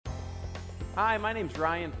Hi, my name's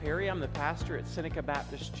Ryan Perry. I'm the pastor at Seneca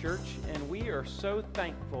Baptist Church, and we are so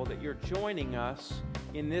thankful that you're joining us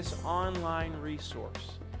in this online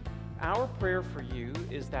resource. Our prayer for you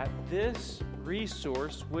is that this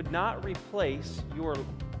resource would not replace your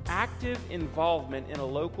active involvement in a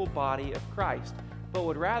local body of Christ, but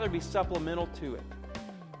would rather be supplemental to it.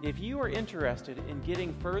 If you are interested in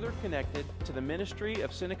getting further connected to the ministry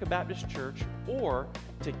of Seneca Baptist Church or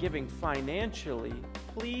to giving financially,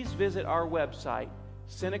 please visit our website,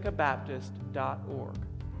 senecabaptist.org.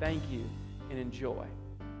 Thank you and enjoy.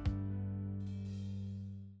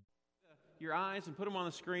 Your eyes and put them on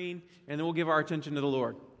the screen, and then we'll give our attention to the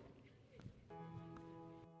Lord.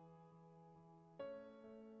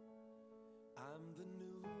 I'm the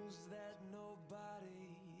news that nobody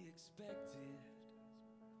expected.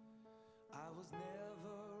 I was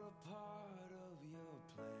never a part of your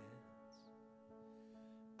plans.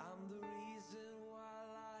 I'm the reason why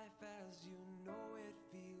life as you know it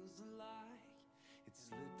feels like it's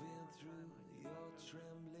slipping through your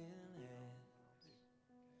trembling hands.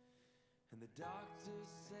 And the doctors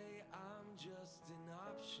say I'm just an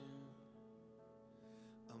option,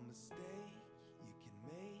 a mistake you can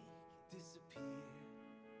make disappear.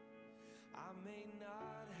 I may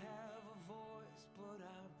not have a voice, but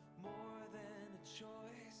I'm more than a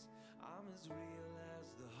choice. I'm as real as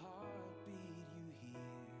the heartbeat you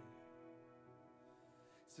hear.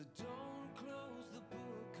 So don't close the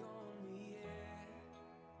book on me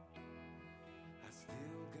yet. I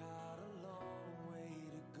still got a long way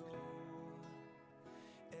to go.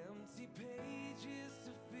 Empty pages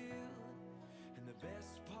to fill, and the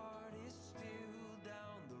best part is still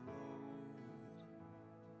down the road.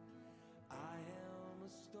 I am a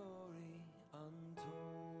story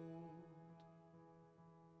untold.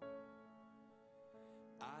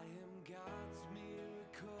 I am God's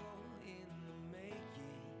miracle in the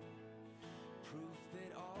making, proof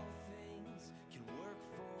that all things can work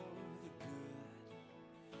for the good.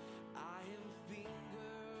 I am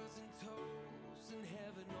fingers and toes, and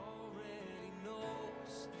heaven already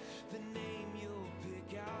knows the name you'll pick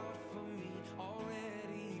out for me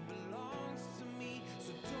already belongs to me.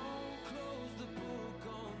 So don't close the book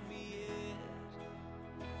on me yet.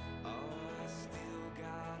 Oh, I still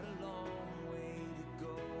got a long way to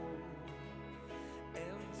go.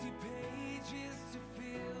 Empty pages to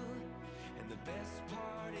fill, and the best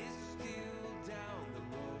part is still down the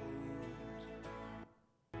road.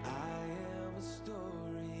 I am a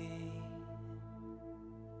story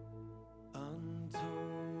untold.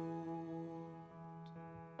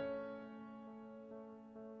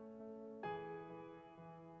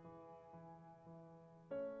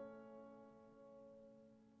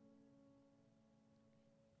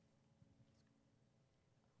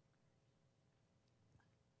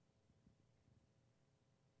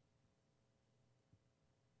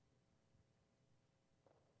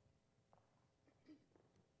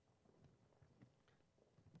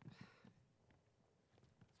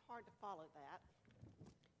 It's hard to follow that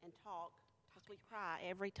and talk because we cry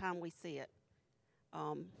every time we see it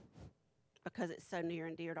because it's so near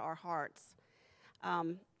and dear to our hearts.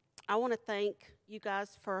 I want to thank you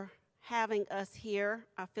guys for having us here.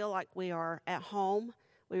 I feel like we are at home.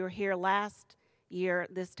 We were here last year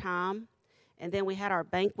at this time, and then we had our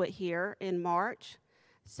banquet here in March.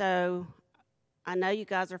 So I know you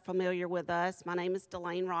guys are familiar with us. My name is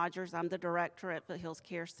Delane Rogers. I'm the director at Foothills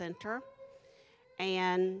Care Center.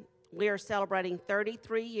 And we are celebrating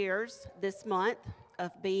 33 years this month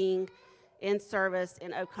of being in service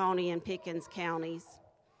in Oconee and Pickens counties.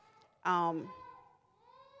 And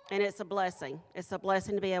it's a blessing. It's a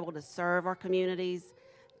blessing to be able to serve our communities,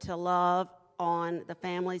 to love on the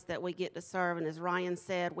families that we get to serve. And as Ryan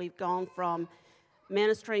said, we've gone from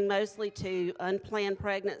ministering mostly to unplanned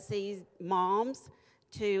pregnancies, moms,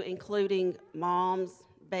 to including moms,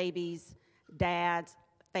 babies, dads,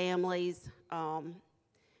 families,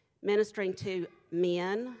 ministering to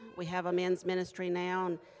men. We have a men's ministry now,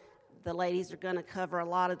 and the ladies are going to cover a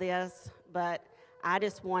lot of this, but I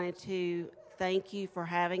just wanted to thank you for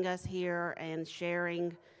having us here and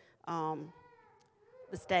sharing the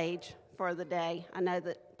stage for the day. I know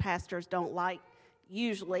that pastors don't like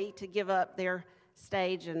usually to give up their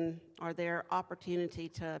stage or their opportunity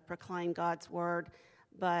to proclaim God's word,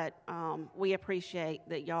 but we appreciate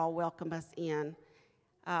that y'all welcome us in.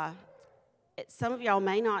 Some of y'all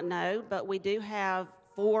may not know, but we do have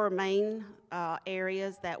 4 main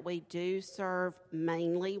areas that we do serve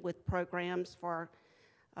mainly with programs for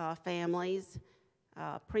families,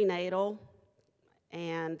 prenatal,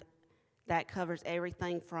 and that covers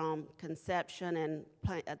everything from conception and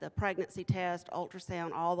the pregnancy test,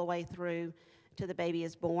 ultrasound, all the way through to the baby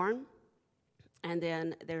is born. And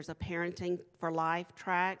then there's a Parenting for Life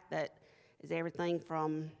track that is everything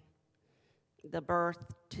from the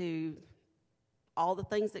birth to all the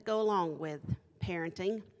things that go along with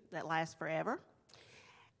parenting that last forever.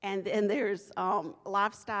 And then there's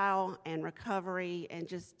lifestyle and recovery and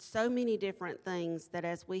just so many different things that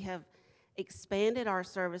as we have expanded our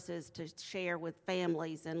services to share with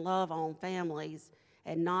families and love on families,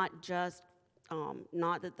 and not just,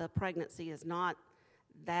 not that the pregnancy is not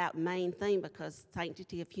that main thing, because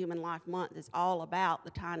Sanctity of Human Life Month is all about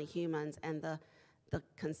the tiny humans and the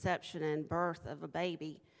conception and birth of a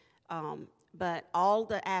baby. But all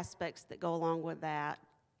the aspects that go along with that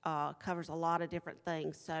covers a lot of different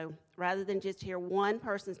things. So rather than just hear one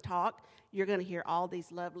person's talk, you're going to hear all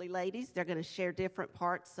these lovely ladies. They're going to share different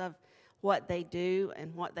parts of what they do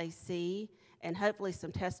and what they see, and hopefully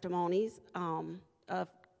some testimonies of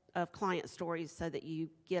client stories so that you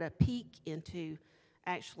get a peek into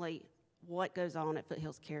actually what goes on at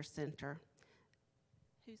Foothills Care Center.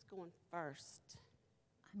 Who's going first?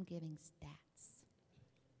 I'm giving stats.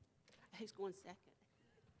 Who's going second?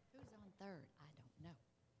 Who's on third? I don't know.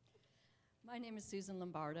 My name is Susan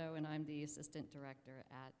Lombardo, and I'm the Assistant Director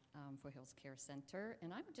at Foothills Care Center.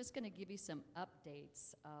 And I'm just going to give you some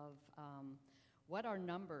updates of what our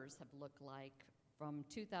numbers have looked like from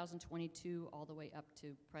 2022 all the way up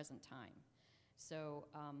to present time. So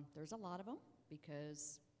there's a lot of them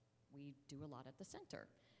because we do a lot at the center.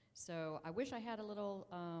 So I wish I had a little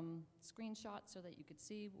screenshot so that you could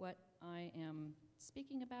see what I am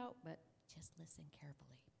speaking about, but just listen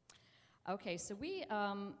carefully. Okay, so we,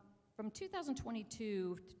 from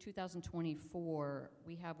 2022 to 2024,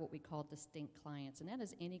 we have what we call distinct clients, and that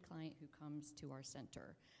is any client who comes to our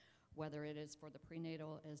center, whether it is for the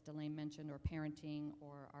prenatal, as Delane mentioned, or parenting,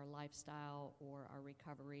 or our lifestyle, or our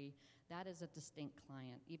recovery. That is a distinct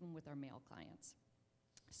client, even with our male clients.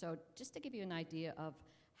 So just to give you an idea of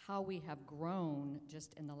how we have grown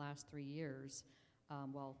just in the last 3 years,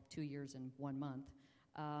 2 years and 1 month,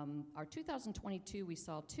 our 2022, we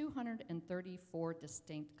saw 234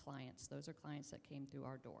 distinct clients. Those are clients that came through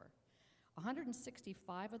our door.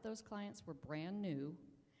 165 of those clients were brand new,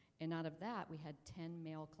 and out of that, we had 10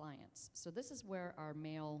 male clients. So this is where our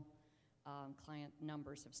male client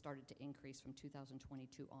numbers have started to increase from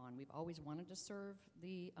 2022 on. We've always wanted to serve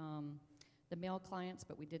the male clients,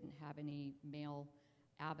 but we didn't have any male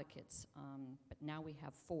advocates. But now we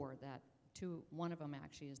have 4 that one of them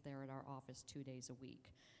actually is there at our office 2 days a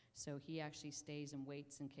week. So he actually stays and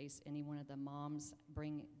waits in case any one of the moms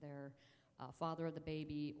bring their father of the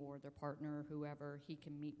baby or their partner, whoever. He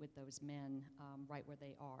can meet with those men right where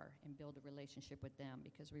they are and build a relationship with them,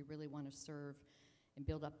 because we really want to serve and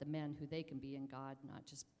build up the men who they can be in God, not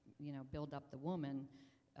just, build up the woman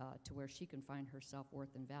to where she can find her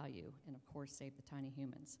self-worth and value, and of course save the tiny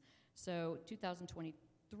humans. So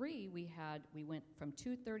 2023, we went from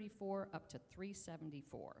 234 up to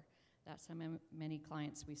 374. That's how many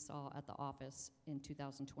clients we saw at the office in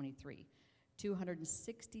 2023.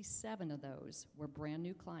 267 of those were brand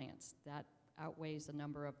new clients. That outweighs the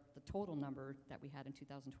total number that we had in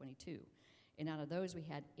 2022. And out of those, we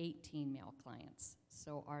had 18 male clients.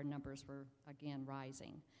 So our numbers were, again,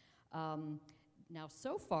 rising. Now,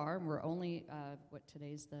 so far, we're only,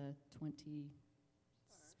 today's the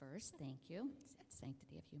 21st, thank you. It's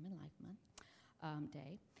Sanctity of Human Life Month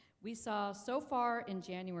Day. We saw, so far in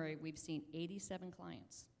January, we've seen 87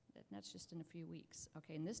 clients. That's just in a few weeks.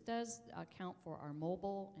 Okay, and this does account for our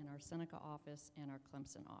mobile and our Seneca office and our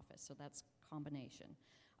Clemson office, so that's combination.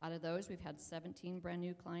 Out of those, we've had 17 brand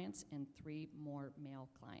new clients and 3 more male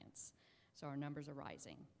clients. So our numbers are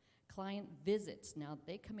rising. Client visits, now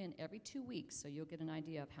they come in every 2 weeks, so you'll get an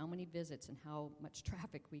idea of how many visits and how much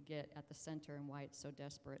traffic we get at the center and why it's so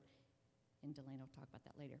desperate. And Delane will talk about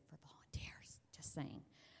that later for volunteers, just saying.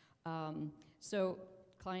 So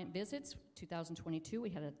client visits, 2022, we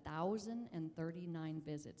had 1,039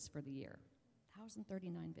 visits for the year.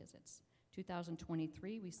 1,039 visits.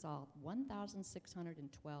 2023, we saw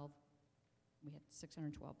 1,612. We had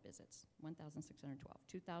 612 visits, 1,612.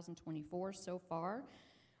 2024, so far,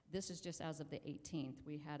 this is just as of the 18th,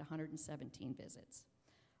 we had 117 visits.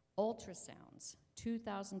 Ultrasounds,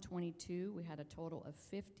 2022, we had a total of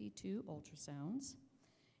 52 ultrasounds.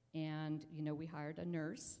 And, we hired a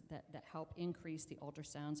nurse that helped increase the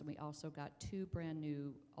ultrasounds, and we also got 2 brand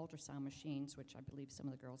new ultrasound machines, which I believe some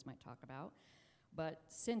of the girls might talk about. But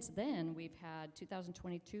since then, we've had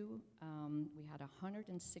 2022, we had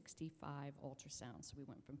 165 ultrasounds. So we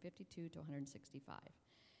went from 52 to 165.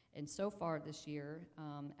 And so far this year,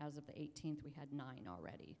 as of the 18th, we had 9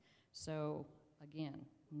 already. So again,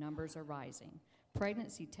 numbers are rising.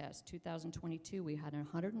 Pregnancy test, 2022, we had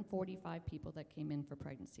 145 people that came in for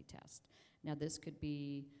pregnancy test. Now, this could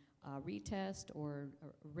be a retest or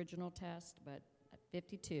original test, but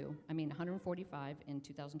 145 in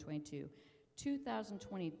 2022.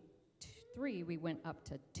 2023, we went up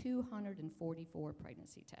to 244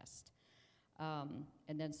 pregnancy tests.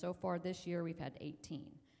 And then so far this year, we've had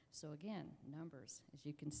 18. So again, numbers, as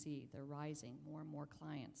you can see, they're rising. More and more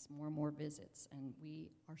clients, more and more visits, and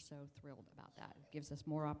we are so thrilled about that. It gives us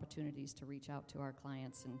more opportunities to reach out to our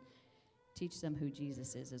clients and teach them who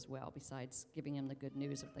Jesus is as well, besides giving them the good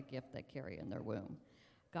news of the gift they carry in their womb.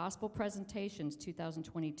 Gospel presentations,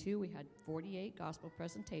 2022, we had 48 gospel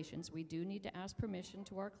presentations. We do need to ask permission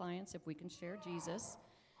to our clients if we can share Jesus.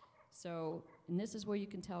 So, and this is where you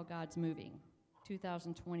can tell God's moving.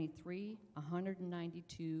 2023,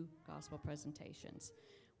 192 gospel presentations.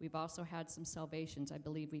 We've also had some salvations. I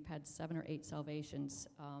believe we've had 7 or 8 salvations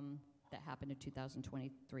that happened in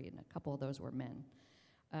 2023, and a couple of those were men.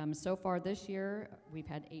 So far this year, we've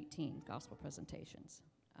had 18 gospel presentations.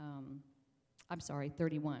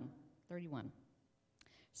 31.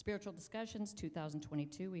 Spiritual discussions,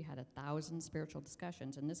 2022, we had 1,000 spiritual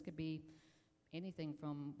discussions, and this could be anything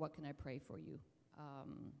from what can I pray for you,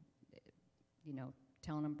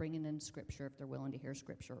 telling them, bringing in scripture if they're willing to hear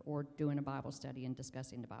scripture, or doing a Bible study and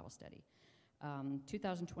discussing the Bible study.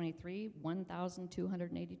 2023,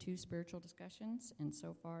 1,282 spiritual discussions, and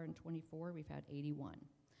so far in 24, we've had 81.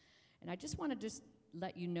 And I just want to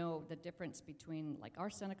let you know the difference between, like, our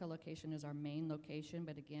Seneca location is our main location,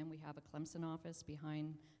 but again, we have a Clemson office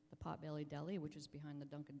behind the Potbelly Deli, which is behind the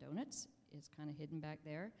Dunkin' Donuts. It's kind of hidden back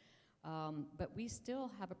there. But we still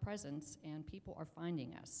have a presence, and people are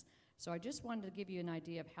finding us. So I just wanted to give you an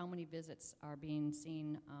idea of how many visits are being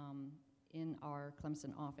seen in our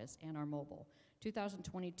Clemson office and our mobile.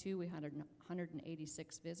 2022, we had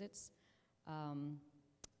 186 visits and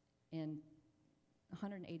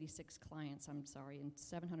 186 clients, and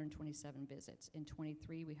 727 visits. In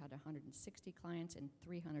 23, we had 160 clients and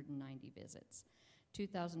 390 visits.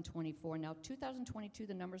 2024, now 2022,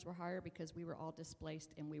 the numbers were higher because we were all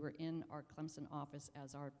displaced and we were in our Clemson office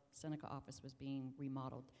as our Seneca office was being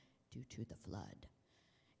remodeled due to the flood.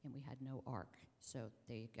 And we had no ark, so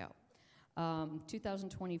there you go.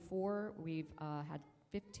 2024, we've had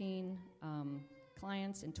 15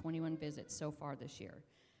 clients and 21 visits so far this year.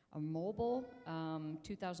 A mobile,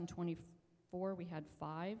 2024, we had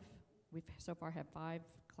 5. We've so far had 5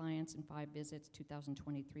 clients and 5 visits.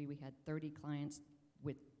 2023, we had 30 clients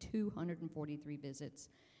with 243 visits.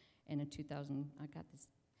 And in I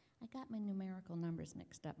got my numerical numbers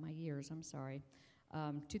mixed up, my years, I'm sorry.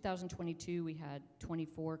 2022, we had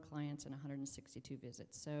 24 clients and 162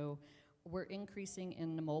 visits. So we're increasing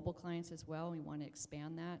in the mobile clients as well. We want to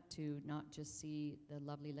expand that to not just see the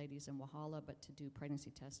lovely ladies in Walhalla, but to do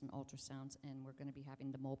pregnancy tests and ultrasounds, and we're going to be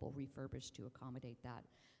having the mobile refurbished to accommodate that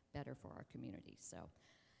better for our community. So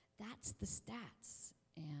that's the stats,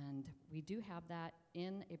 and we do have that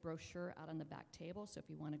in a brochure out on the back table, so if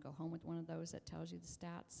you want to go home with one of those that tells you the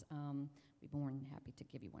stats, we'd be more than happy to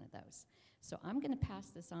give you one of those. So I'm going to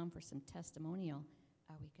pass this on for some testimonial.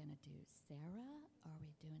 Are we going to do Sarah, or are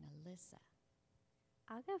we doing Alyssa?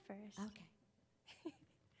 I'll go first. Okay.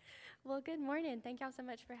 Well, good morning. Thank y'all so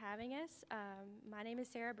much for having us. My name is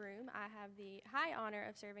Sarah Broom. I have the high honor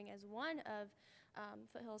of serving as one of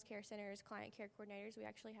Foothills Care Center's client care coordinators. We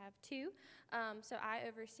actually have 2. So I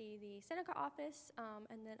oversee the Seneca office,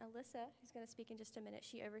 and then Alyssa, who's going to speak in just a minute,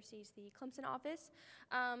 she oversees the Clemson office.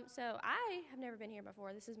 So I have never been here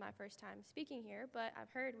before. This is my first time speaking here, but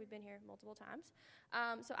I've heard we've been here multiple times.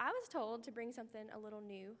 So I was told to bring something a little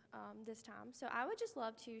new this time. So I would just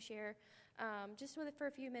love to share for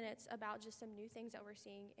a few minutes about just some new things that we're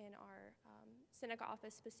seeing in our Seneca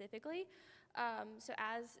office specifically. So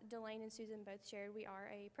as Delane and Susan both shared, we are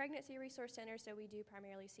a pregnancy resource center, so we do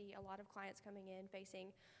primarily see a lot of clients coming in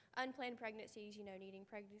facing unplanned pregnancies, needing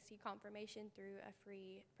pregnancy confirmation through a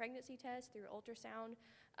free pregnancy test, through ultrasound.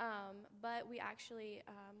 But we actually,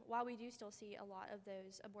 while we do still see a lot of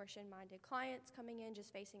those abortion-minded clients coming in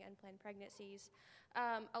just facing unplanned pregnancies,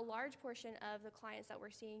 a large portion of the clients that we're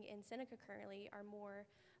seeing in Seneca currently are more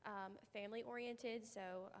family-oriented,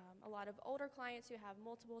 so a lot of older clients who have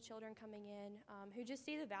multiple children coming in, who just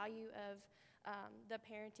see the value of the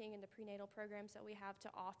parenting and the prenatal programs that we have to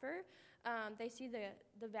offer. They see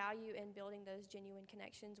the value in building those genuine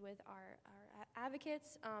connections with our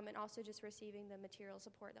advocates, and also just receiving the material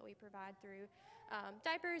support that we provide through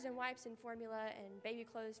diapers and wipes and formula and baby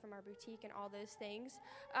clothes from our boutique and all those things.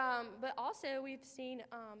 But also we've seen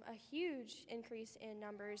a huge increase in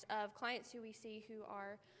numbers of clients who we see who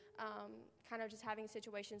are kind of just having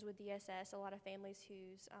situations with DSS, a lot of families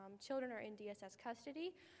whose children are in DSS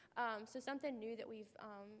custody. So something new that we've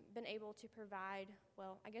been able to provide,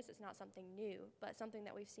 well, I guess it's not something new, but something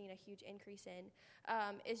that we've seen a huge increase in,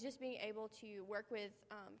 is just being able to work with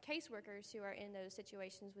caseworkers who are in those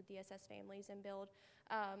situations with DSS families and build,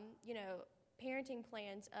 parenting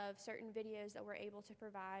plans of certain videos that we're able to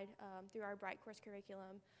provide through our Bright Course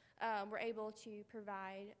curriculum. We're able to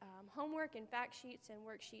provide homework and fact sheets and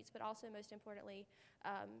worksheets, but also, most importantly,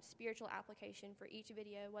 spiritual application for each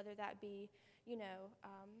video, whether that be,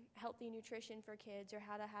 healthy nutrition for kids, or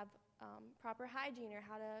how to have proper hygiene, or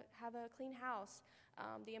how to have a clean house,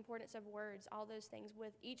 the importance of words, all those things.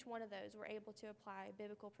 With each one of those, we're able to apply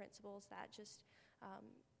biblical principles that just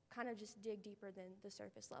kind of just dig deeper than the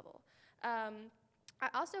surface level. I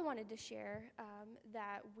also wanted to share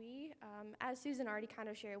that we, as Susan already kind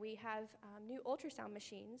of shared, we have new ultrasound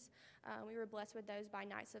machines. We were blessed with those by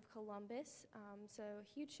Knights of Columbus, so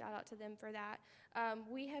huge shout out to them for that.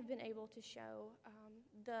 We have been able to show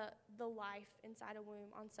the life inside a womb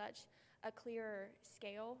on such a clearer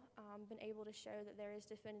scale, been able to show that there is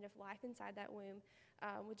definitive life inside that womb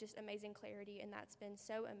with just amazing clarity, and that's been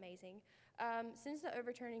so amazing. Since the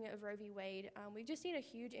overturning of Roe v. Wade, we've just seen a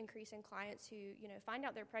huge increase in clients who, find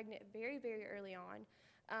out they're pregnant very, very early on,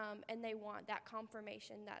 and they want that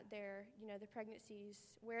confirmation that they're, the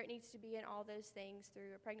pregnancy's where it needs to be and all those things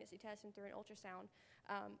through a pregnancy test and through an ultrasound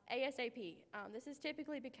ASAP. This is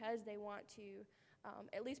typically because they want to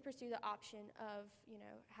at least pursue the option of,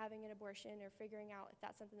 having an abortion or figuring out if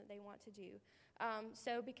that's something that they want to do.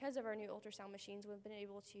 So because of our new ultrasound machines, we've been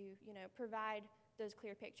able to, provide those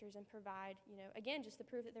clear pictures and provide, again, just the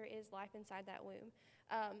proof that there is life inside that womb.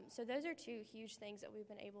 So those are two huge things that we've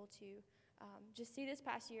been able to just see this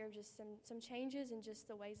past year, of just some changes and just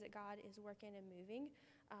the ways that God is working and moving.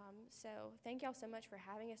 So thank y'all so much for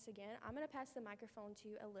having us again. I'm going to pass the microphone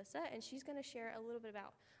to Alyssa, and she's going to share a little bit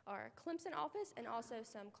about our Clemson office and also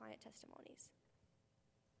some client testimonies.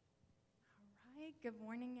 All right, good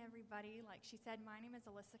morning, everybody. Like she said, my name is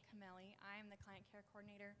Alyssa Camelli. I am the client care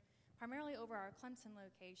coordinator, primarily over our Clemson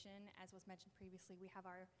location. As was mentioned previously, we have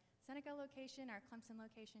our Seneca location, our Clemson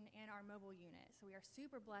location, and our mobile unit. So we are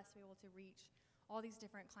super blessed to be able to reach all these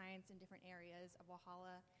different clients in different areas of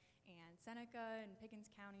Walhalla and Seneca and Pickens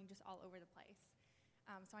County, just all over the place.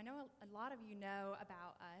 So I know a lot of you know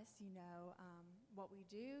about us, what we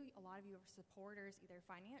do. A lot of you are supporters, either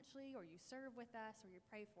financially, or you serve with us, or you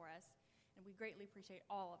pray for us, and we greatly appreciate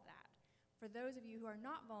all of that. For those of you who are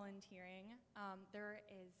not volunteering,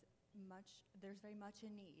 there's very much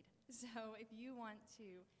a need. So if you want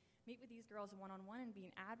to meet with these girls one-on-one and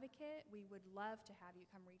be an advocate, we would love to have you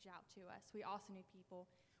come reach out to us. We also need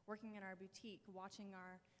people working in our boutique, watching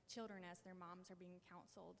our children as their moms are being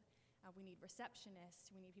counseled. We need receptionists.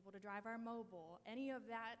 We need people to drive our mobile. Any of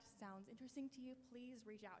that sounds interesting to you, please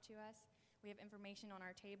reach out to us. We have information on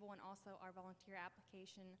our table and also our volunteer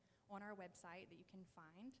application on our website that you can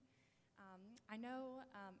find. I know,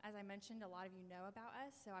 as I mentioned, a lot of you know about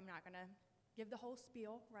us, so I'm not going to give the whole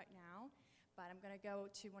spiel right now, but I'm going to go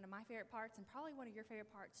to one of my favorite parts, and probably one of your favorite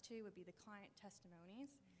parts too would be the client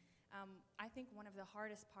testimonies. I think one of the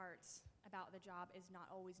hardest parts about the job is not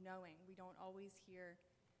always knowing. We don't always hear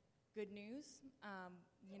good news.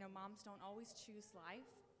 Moms don't always choose life,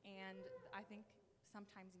 and I think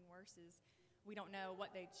sometimes even worse is we don't know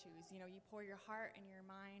what they choose. You pour your heart and your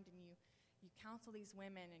mind, and you counsel these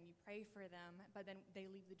women, and you pray for them, but then they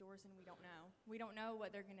leave the doors, and we don't know. We don't know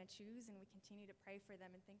what they're going to choose, and we continue to pray for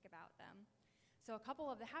them and think about them. So a couple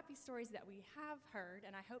of the happy stories that we have heard,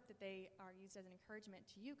 and I hope that they are used as an encouragement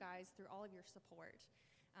to you guys through all of your support.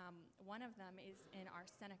 One of them is in our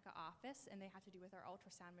Seneca office, and they have to do with our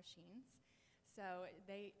ultrasound machines. So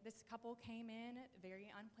this couple came in, very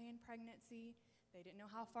unplanned pregnancy. They didn't know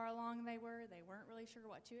how far along they were. They weren't really sure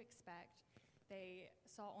what to expect. They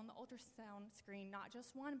saw on the ultrasound screen not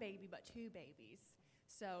just one baby, but two babies.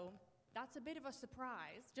 So that's a bit of a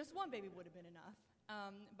surprise. Just one baby would have been enough.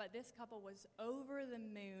 But this couple was over the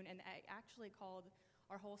moon, and they actually called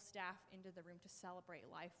our whole staff into the room to celebrate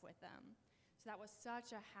life with them. So that was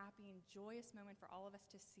such a happy and joyous moment for all of us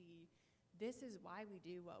to see. This is why we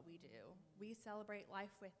do what we do. We celebrate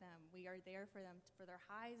life with them. We are there for them, for their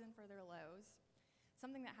highs and for their lows.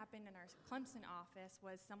 Something that happened in our Clemson office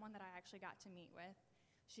was someone that I actually got to meet with.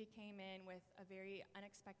 She came in with a very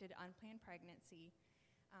unexpected, unplanned pregnancy.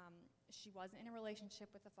 She wasn't in a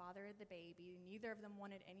relationship with the father of the baby. Neither of them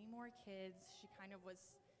wanted any more kids. She kind of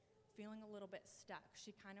was feeling a little bit stuck.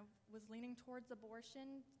 She kind of was leaning towards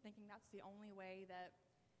abortion, thinking that's the only way that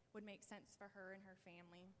would make sense for her and her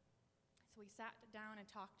family. So we sat down and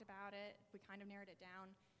talked about it. We kind of narrowed it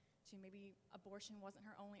down. to maybe abortion wasn't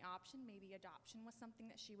her only option, maybe adoption was something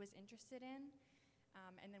that she was interested in.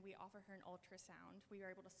 And then we offered her an ultrasound. We were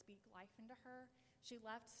able to speak life into her. She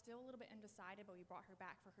left still a little bit undecided, but we brought her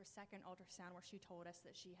back for her second ultrasound where she told us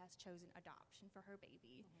that she has chosen adoption for her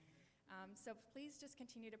baby. So please just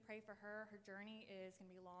continue to pray for her. Her journey is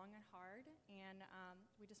going to be long and hard, and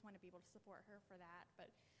we just want to be able to support her for that.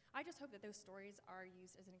 But I just hope that those stories are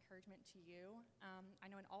used as an encouragement to you. I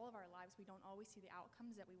know in all of our lives we don't always see the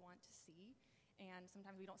outcomes that we want to see, and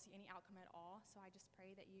sometimes we don't see any outcome at all. So I just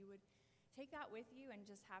pray that you would take that with you and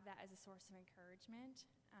just have that as a source of encouragement.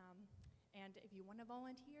 And if you want to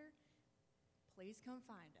volunteer, please come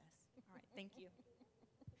find us. All right, thank you.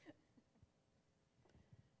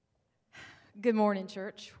 Good morning,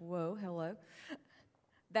 church. Whoa, hello.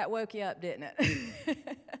 That woke you up, didn't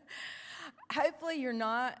it? Hopefully you're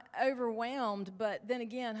not overwhelmed, but then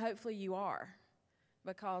again, hopefully you are,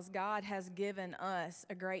 because God has given us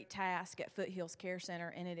a great task at Foothills Care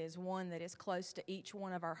Center, and it is one that is close to each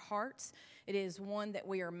one of our hearts. It is one that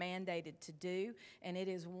we are mandated to do, and it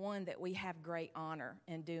is one that we have great honor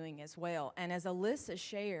in doing as well. And as Alyssa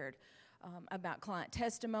shared about client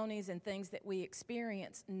testimonies and things that we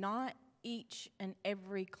experience, not each and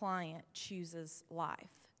every client chooses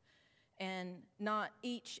life. And not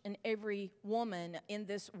each and every woman in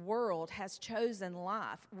this world has chosen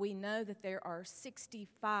life. We know that there are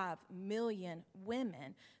 65 million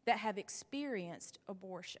women that have experienced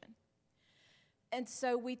abortion. And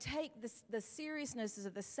so we take the seriousness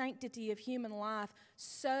of the sanctity of human life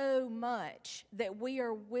so much that we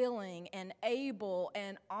are willing and able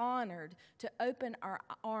and honored to open our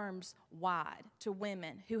arms wide to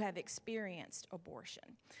women who have experienced abortion.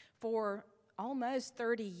 For almost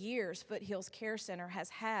 30 years, Foothills Care Center has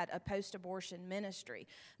had a post-abortion ministry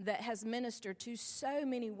that has ministered to so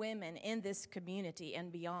many women in this community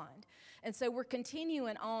and beyond. And so we're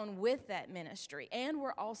continuing on with that ministry, and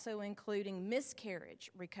we're also including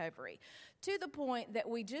miscarriage recovery, to the point that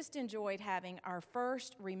we just enjoyed having our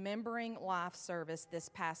first Remembering Life service this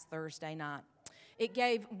past Thursday night. It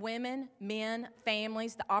gave women, men,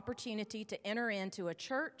 families the opportunity to enter into a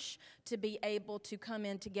church, to be able to come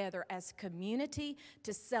in together as community,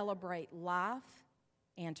 to celebrate life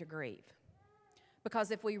and to grieve.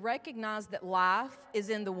 Because if we recognize that life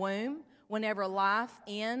is in the womb, whenever life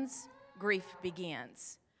ends, grief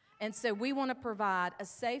begins. And so we want to provide a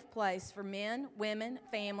safe place for men, women,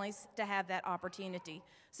 families to have that opportunity.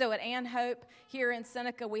 So at Ann Hope here in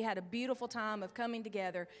Seneca, we had a beautiful time of coming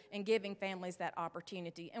together and giving families that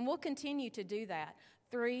opportunity. And we'll continue to do that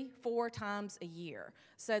 3-4 times a year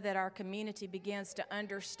so that our community begins to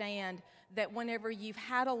understand that whenever you've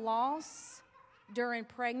had a loss during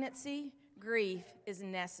pregnancy, grief is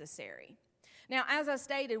necessary. Now, as I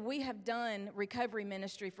stated, we have done recovery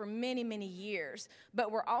ministry for many, many years, but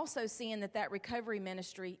we're also seeing that recovery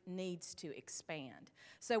ministry needs to expand.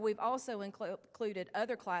 So we've also included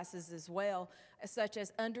other classes as well, such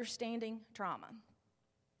as understanding trauma.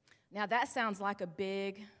 Now, that sounds like a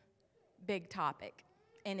big, big topic,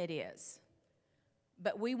 and it is.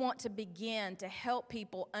 But we want to begin to help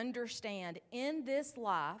people understand in this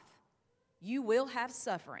life, you will have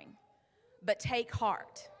suffering, but take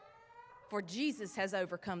heart. For Jesus has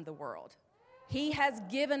overcome the world. He has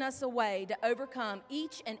given us a way to overcome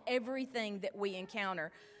each and everything that we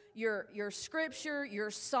encounter. Your scripture, your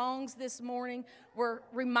songs this morning were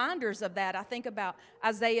reminders of that. I think about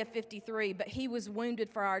Isaiah 53, but he was wounded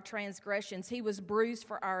for our transgressions. He was bruised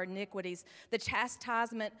for our iniquities. The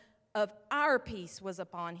chastisement of our peace was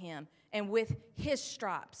upon him, and with his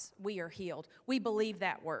stripes we are healed. We believe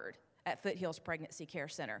that word at Foothills Pregnancy Care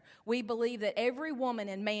Center. We believe that every woman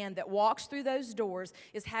and man that walks through those doors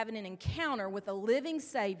is having an encounter with a living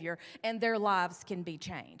Savior, and their lives can be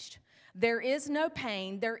changed. There is no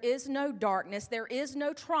pain, there is no darkness, there is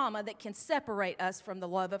no trauma that can separate us from the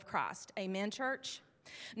love of Christ. Amen, church?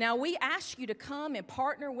 Now, we ask you to come and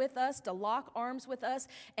partner with us, to lock arms with us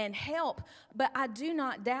and help, but I do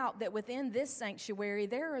not doubt that within this sanctuary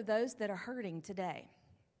there are those that are hurting today.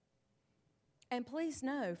 And please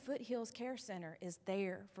know, Foothills Care Center is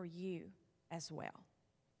there for you as well.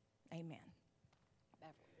 Amen.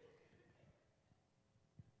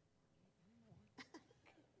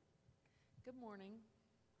 Good morning.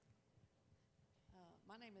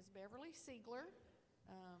 My name is Beverly Siegler,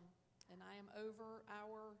 and I am over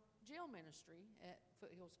our jail ministry at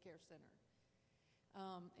Foothills Care Center.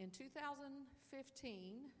 In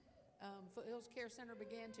 2015, Foothills Care Center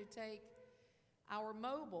began to take our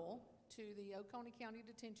mobile to the Oconee County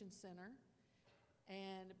Detention Center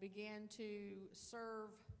and began to serve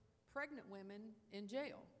pregnant women in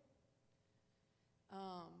jail.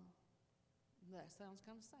 That sounds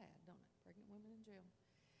kind of sad, don't it? Pregnant women in jail.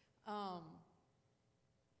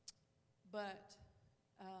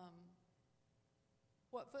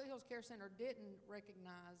 What Foothills Care Center didn't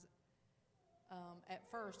recognize at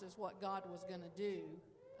first is what God was going to do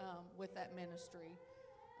with that ministry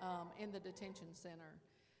in the detention center.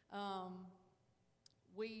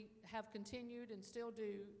 We have continued and still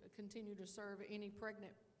do continue to serve any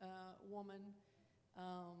pregnant woman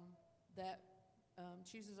that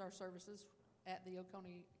chooses our services at the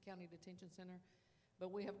Oconee County Detention Center.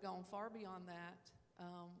 But we have gone far beyond that.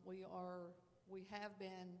 We have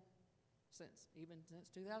been, since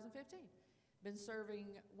 2015, been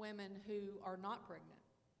serving women who are not pregnant.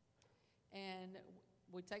 And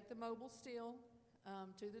we take the mobile still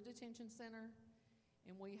to the detention center,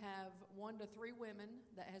 and we have 1 to 3 women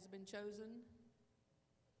that has been chosen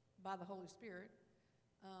by the Holy Spirit,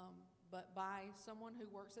 but by someone who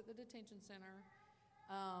works at the detention center.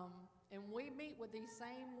 And we meet with these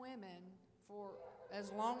same women for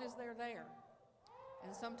as long as they're there.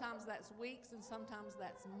 And sometimes that's weeks and sometimes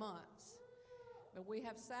that's months. But we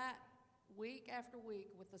have sat week after week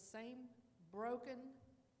with the same broken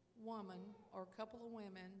woman or couple of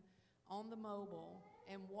women on the mobile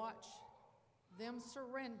and watch them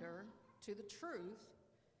surrender to the truth.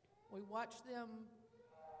 We watch them,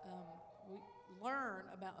 we learn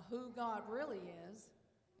about who God really is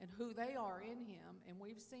and who they are in Him. And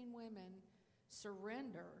we've seen women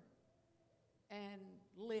surrender and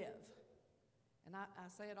live. And I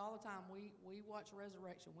say it all the time, we watch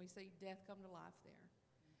resurrection. We see death come to life there.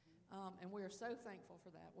 And we are so thankful for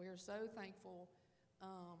that. We are so thankful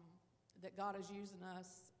that God is using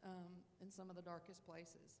us in some of the darkest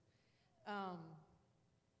places.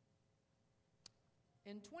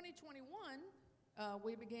 In 2021,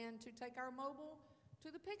 we began to take our mobile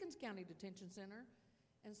to the Pickens County Detention Center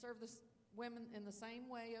and serve the women in the same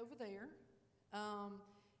way over there.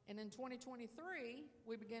 And in 2023,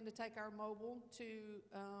 we began to take our mobile to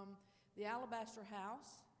the Alabaster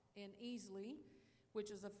House in Easley, which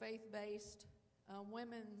is a faith-based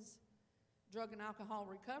women's drug and alcohol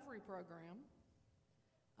recovery program.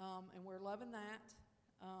 And we're loving that.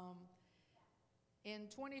 In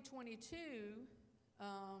 2022,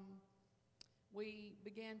 we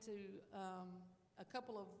began to, a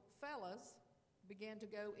couple of fellas began to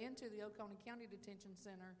go into the Oconee County Detention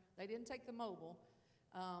Center. They didn't take the mobile,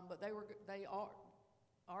 but they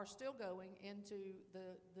are still going into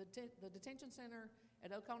the detention center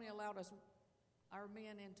at Oconee. Allowed our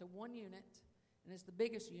men into one unit, and it's the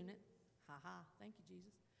biggest unit. Ha ha! Thank you,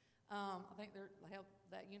 Jesus. I think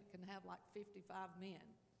that unit can have like 55 men.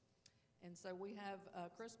 And so we have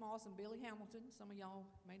Chris Moss and Billy Hamilton. Some of y'all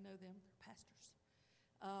may know them. They're pastors.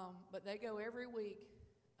 But they go every week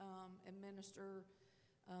and minister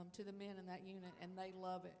to the men in that unit, and they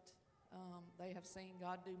love it. They have seen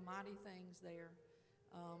God do mighty things there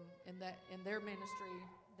in their ministry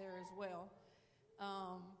there as well.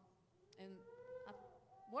 And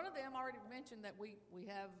one of them already mentioned that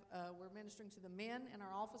we're ministering to the men in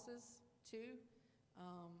our offices too,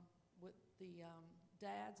 with the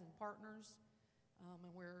dads and partners,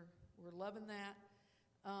 and we're loving that.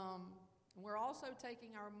 We're also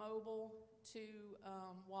taking our mobile to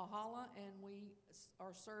Walhalla, and we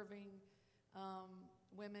are serving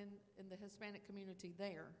women in the Hispanic community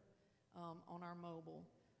there on our mobile.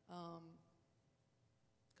 Our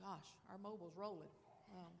mobile's rolling.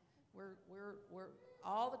 We're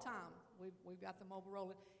all the time. We've got the mobile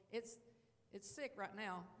rolling. It's sick right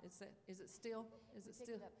now. Is it still? Is it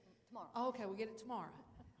still? Tomorrow. Oh, okay, we get it tomorrow.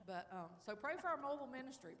 But so pray for our mobile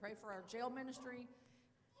ministry. Pray for our jail ministry.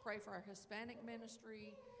 Pray for our Hispanic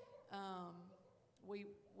ministry. We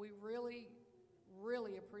really,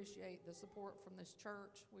 really appreciate the support from this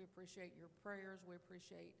church. We appreciate your prayers. We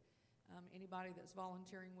appreciate anybody that's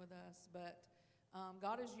volunteering with us. But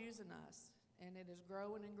God is using us, and it is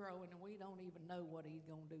growing and growing, and we don't even know what He's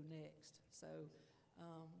going to do next. So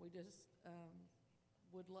we just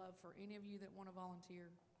would love for any of you that want to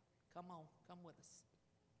volunteer, come with us.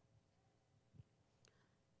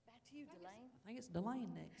 Back to you, Delane. I think it's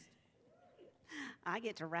Delane next. I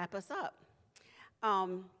get to wrap us up.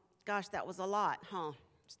 Gosh, that was a lot, huh?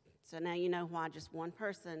 So now you know why just one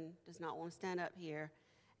person does not want to stand up here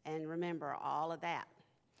and remember all of that.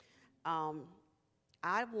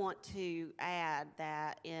 I want to add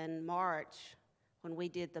that in March, when we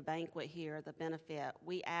did the banquet here, the benefit,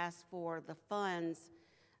 we asked for the funds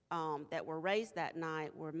that were raised that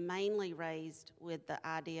night were mainly raised with the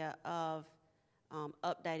idea of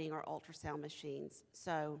updating our ultrasound machines.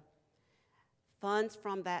 So funds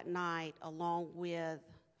from that night, along with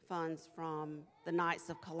funds from the Knights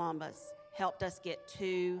of Columbus, helped us get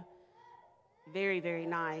 2 very, very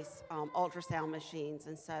nice ultrasound machines.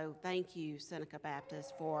 And so thank you, Seneca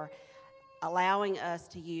Baptist, for allowing us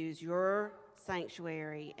to use your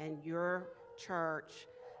sanctuary and your church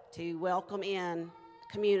to welcome in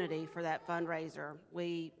community for that fundraiser.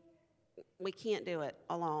 We can't do it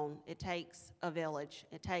alone. It takes a village.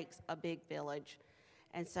 It takes a big village.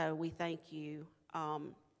 And so we thank you. I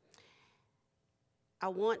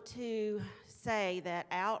want to say that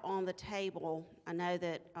out on the table, I know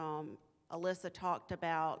that Alyssa talked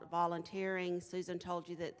about volunteering. Susan told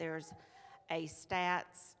you that there's a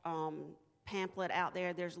stats pamphlet out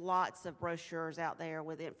there. There's lots of brochures out there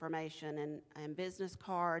with information and business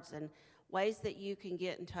cards and ways that you can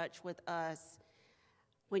get in touch with us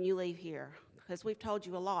when you leave here, because we've told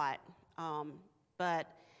you a lot, but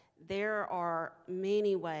there are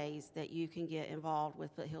many ways that you can get involved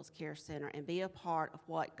with Foothills Care Center and be a part of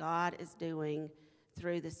what God is doing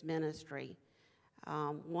through this ministry.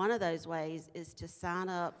 One of those ways is to sign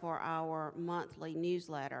up for our monthly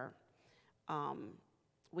newsletter.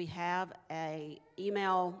 We have an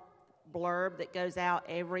email blurb that goes out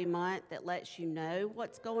every month that lets you know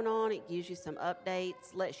what's going on. It gives you some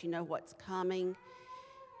updates, lets you know what's coming.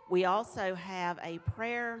 We also have a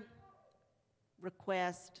prayer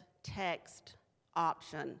request text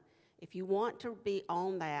option. If you want to be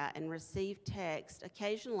on that and receive text,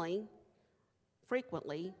 occasionally,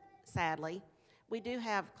 frequently, sadly, we do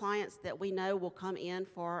have clients that we know will come in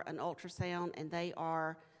for an ultrasound, and they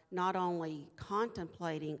are not only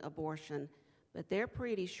contemplating abortion, but they're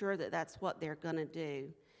pretty sure that that's what they're going to do.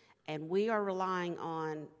 And we are relying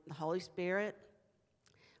on the Holy Spirit.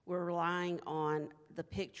 We're relying on the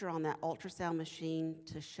picture on that ultrasound machine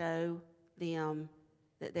to show them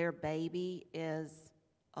that their baby is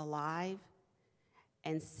alive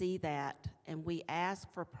and see that. And we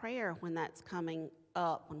ask for prayer when that's coming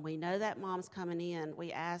up. When we know that mom's coming in,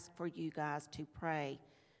 we ask for you guys to pray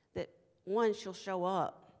that, one, she'll show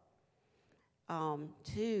up.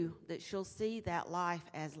 Two, that she'll see that life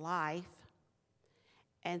as life.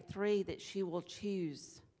 And three, that she will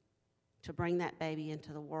choose to bring that baby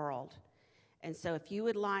into the world. And so if you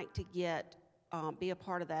would like to be a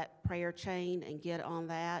part of that prayer chain and get on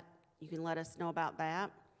that, you can let us know about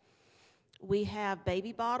that. We have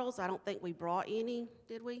baby bottles. I don't think we brought any,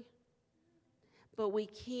 did we? But we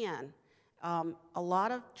can. A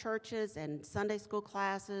lot of churches and Sunday school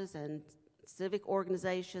classes and civic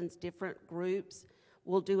organizations, different groups,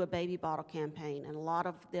 will do a baby bottle campaign, and a lot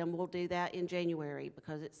of them will do that in January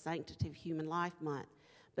because it's Sanctity of Human Life Month.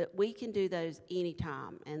 But we can do those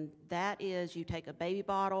anytime, and that is you take a baby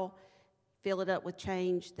bottle, fill it up with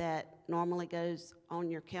change that normally goes on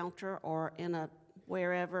your counter or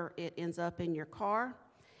wherever it ends up in your car.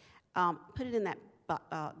 Put it in that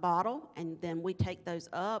bottle, and then we take those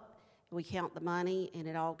up, we count the money, and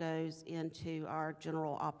it all goes into our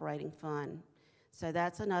general operating fund. So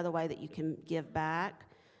that's another way that you can give back.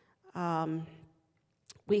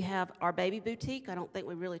 We have our baby boutique. I don't think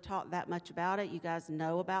we really talked that much about it. You guys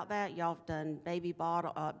know about that. Y'all have done baby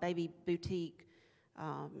boutique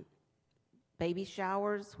baby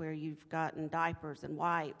showers where you've gotten diapers and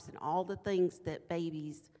wipes and all the things that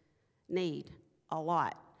babies need a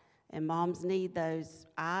lot. And moms need those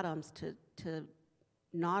items to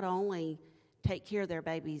not only take care of their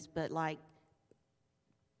babies, but like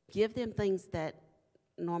give them things that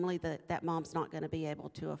normally that mom's not going to be able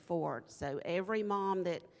to afford. So every mom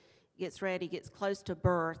that gets close to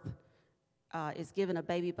birth, is given a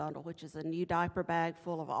baby bundle, which is a new diaper bag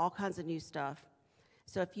full of all kinds of new stuff.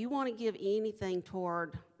 So if you want to give anything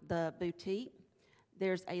toward the boutique,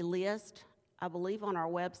 there's a list, I believe, on our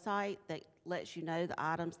website that lets you know the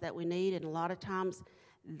items that we need, and a lot of times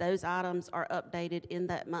those items are updated in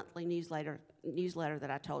that monthly newsletter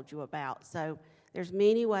that I told you about. So there's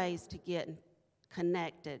many ways to get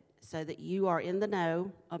connected so that you are in the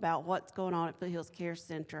know about what's going on at Foothills Care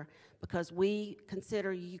Center, because we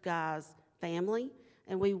consider you guys family,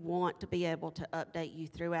 and we want to be able to update you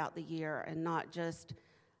throughout the year and not just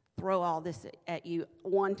throw all this at you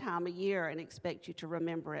one time a year and expect you to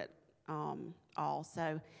remember it all.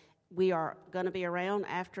 So we are going to be around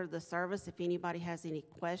after the service. If anybody has any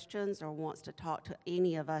questions or wants to talk to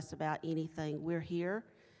any of us about anything, we're here.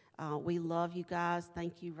 We love you guys.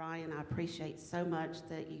 Thank you, Ryan. I appreciate so much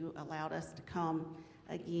that you allowed us to come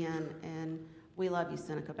again. And we love you,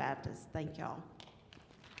 Seneca Baptist. Thank y'all.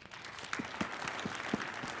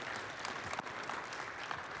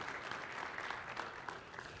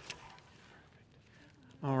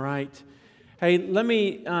 All right. Hey, let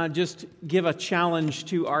me just give a challenge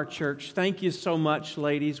to our church. Thank you so much,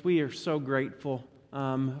 ladies. We are so grateful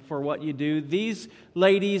for what you do. These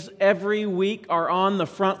ladies every week are on the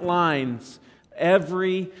front lines.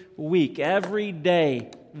 every week, every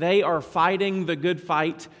day. They are fighting the good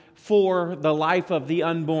fight for the life of the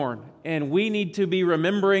unborn. And we need to be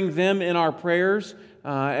remembering them in our prayers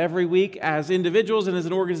every week as individuals and as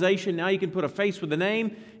an organization. Now you can put a face with a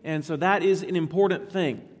name, and so that is an important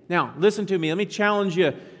thing. Now, listen to me. Let me challenge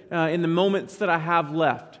you in the moments that I have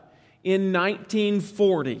left. In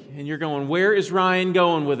 1940, and you're going, where is Ryan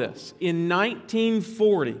going with this? In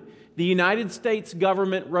 1940, the United States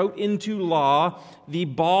government wrote into law the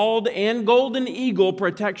Bald and Golden Eagle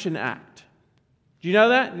Protection Act. Do you know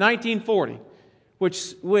that? 1940,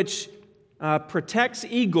 which protects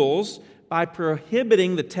eagles by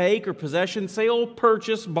prohibiting the take or possession, sale,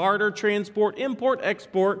 purchase, barter, transport, import,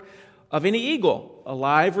 export of any eagle,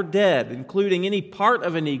 alive or dead, including any part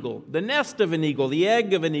of an eagle, the nest of an eagle, the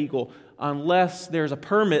egg of an eagle, unless there's a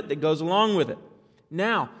permit that goes along with it.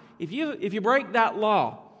 Now, if you break that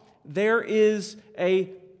law, there is a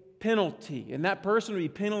penalty, and that person will be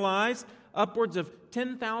penalized upwards of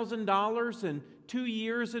 $10,000 and 2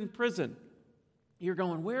 years in prison. You're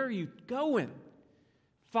going, where are you going?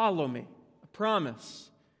 Follow me, I promise.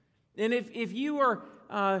 And if you are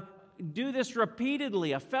do this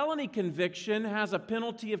repeatedly, a felony conviction has a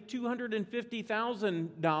penalty of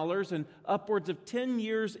 $250,000 and upwards of 10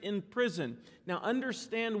 years in prison. Now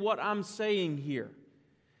understand what I'm saying here.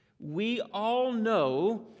 We all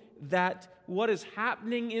know that what is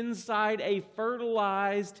happening inside a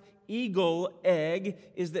fertilized eagle egg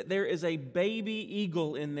is that there is a baby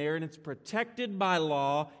eagle in there, and it's protected by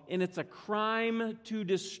law, and it's a crime to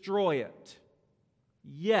destroy it.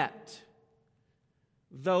 Yet,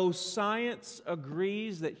 though science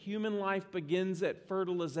agrees that human life begins at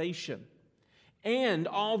fertilization, and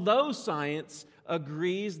although science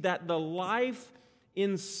agrees that the life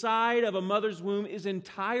inside of a mother's womb is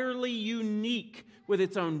entirely unique with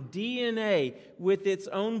its own DNA, with its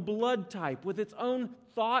own blood type, with its own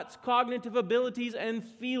thoughts, cognitive abilities, and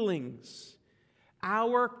feelings,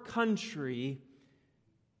 our country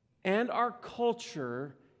and our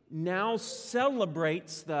culture now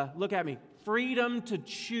celebrates look at me, freedom to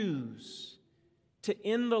choose to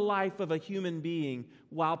end the life of a human being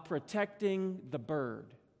while protecting the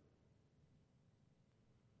bird.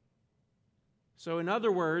 So in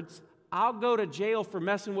other words, I'll go to jail for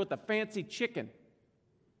messing with a fancy chicken.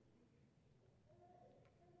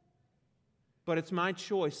 But it's my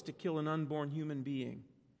choice to kill an unborn human being.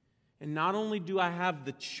 And not only do I have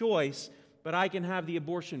the choice, but I can have the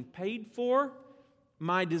abortion paid for.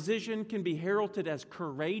 My decision can be heralded as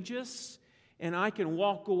courageous, and I can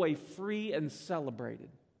walk away free and celebrated.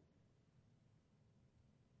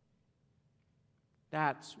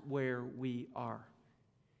 That's where we are.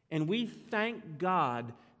 And we thank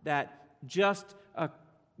God that just a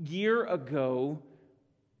year ago,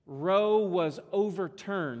 Roe was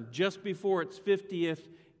overturned just before its 50th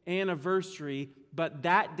anniversary, but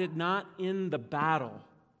that did not end the battle.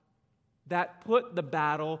 That put the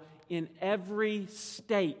battle in every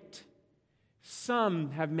state.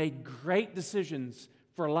 Some have made great decisions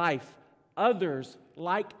for life. Others,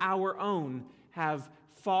 like our own, have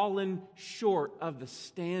fallen short of the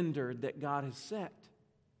standard that God has set.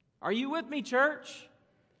 Are you with me, church?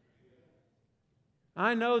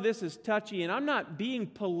 I know this is touchy, and I'm not being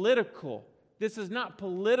political. This is not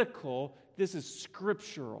political. This is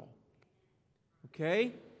scriptural.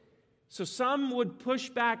 Okay? So some would push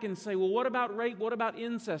back and say, well, what about rape? What about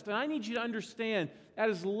incest? And I need you to understand that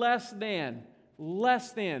is less than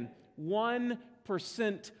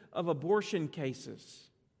 1% of abortion cases.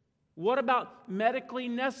 What about medically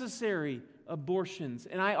necessary abortions?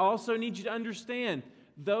 And I also need you to understand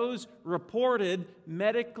those reported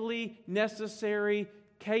medically necessary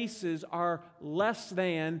cases are less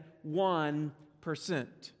than 1%.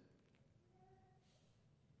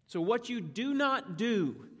 So what you do not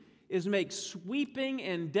do is make sweeping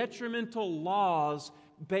and detrimental laws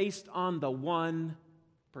based on the 1%.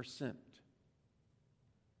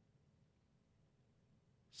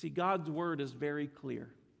 See, God's word is very clear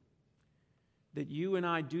that you and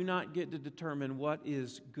I do not get to determine what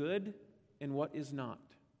is good and what is not.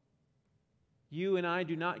 You and I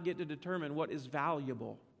do not get to determine what is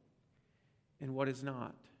valuable and what is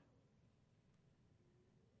not.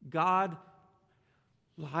 God,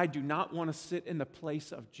 I do not want to sit in the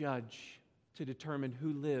place of judge to determine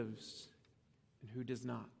who lives and who does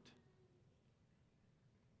not.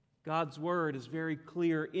 God's word is very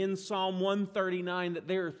clear in Psalm 139 that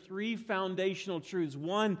there are three foundational truths.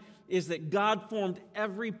 One is that God formed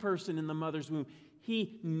every person in the mother's womb.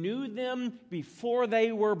 He knew them before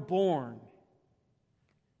they were born.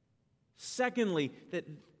 Secondly, that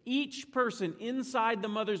Each person inside the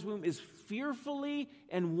mother's womb is fearfully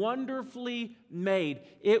and wonderfully made.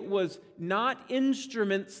 It was not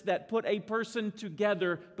instruments that put a person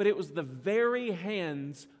together, but it was the very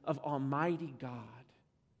hands of Almighty God,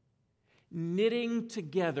 knitting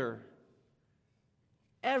together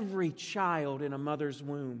every child in a mother's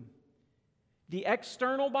womb. The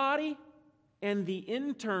external body and the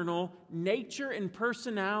internal nature and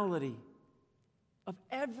personality of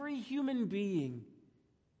every human being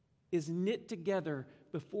is knit together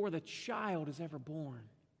before the child is ever born.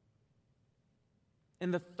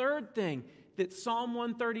 And the third thing that Psalm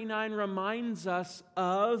 139 reminds us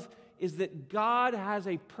of is that God has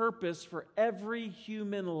a purpose for every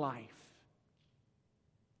human life.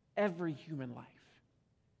 Every human life.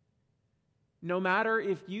 No matter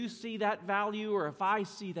if you see that value or if I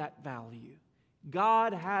see that value,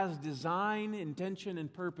 God has design, intention,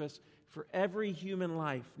 and purpose for every human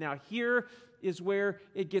life. Now, here is where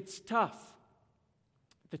it gets tough.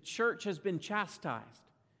 The church has been chastised,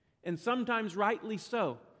 and sometimes rightly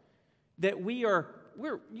so, that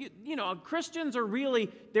Christians are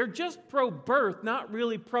really, they're just pro-birth, not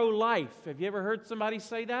really pro-life. Have you ever heard somebody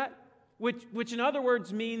say that? Which in other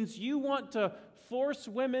words means you want to force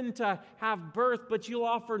women to have birth, but you'll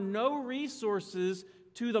offer no resources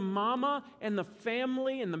to the mama and the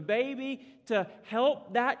family and the baby to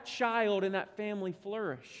help that child and that family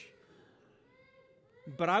flourish.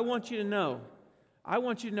 But I want you to know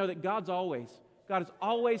that God has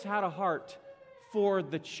always had a heart for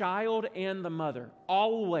the child and the mother.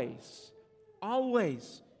 Always.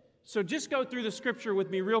 Always. So just go through the scripture with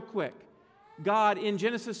me real quick. God, in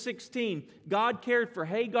Genesis 16, God cared for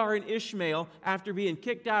Hagar and Ishmael after being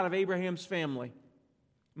kicked out of Abraham's family.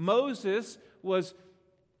 Moses was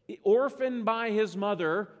orphaned by his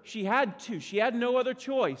mother. She had no other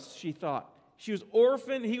choice, she thought. He was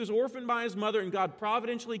orphaned by his mother, and God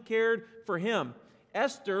providentially cared for him.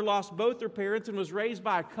 Esther lost both her parents and was raised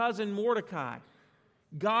by a cousin, Mordecai.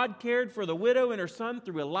 God cared for the widow and her son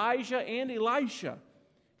through Elijah and Elisha.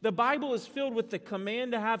 The Bible is filled with the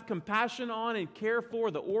command to have compassion on and care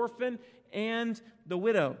for the orphan and the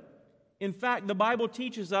widow. In fact, the Bible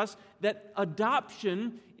teaches us that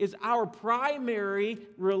adoption is our primary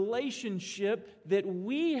relationship that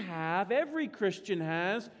we have, every Christian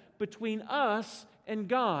has, between us and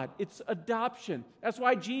God. It's adoption. That's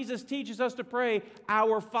why Jesus teaches us to pray,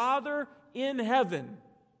 "Our Father in heaven."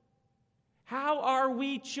 How are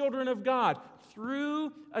we children of God?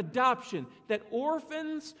 Through adoption, that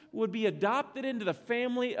orphans would be adopted into the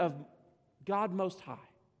family of God Most High.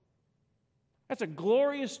 That's a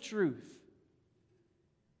glorious truth.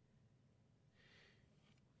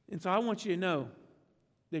 And so I want you to know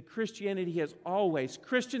that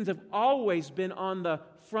Christians have always been on the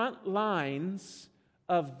front lines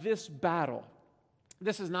of this battle.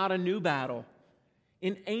 This is not a new battle.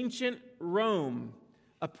 In ancient Rome,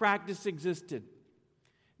 a practice existed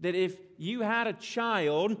that if you had a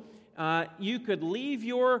child, you could leave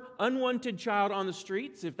your unwanted child on the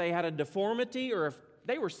streets if they had a deformity or if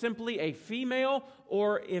they were simply a female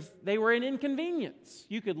or if they were an inconvenience.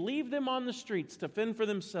 You could leave them on the streets to fend for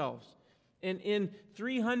themselves. And in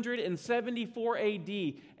 374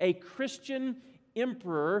 AD, a Christian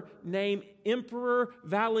emperor named Emperor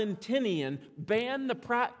Valentinian banned the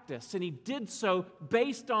practice, and he did so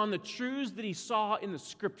based on the truths that he saw in the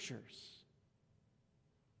Scriptures.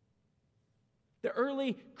 The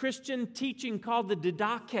early Christian teaching called the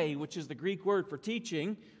Didache, which is the Greek word for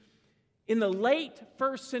teaching, in the late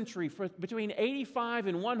 1st century, between 85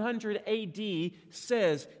 and 100 AD,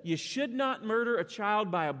 says you should not murder a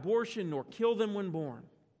child by abortion nor kill them when born.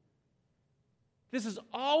 This has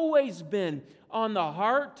always been on the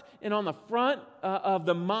heart and on the front of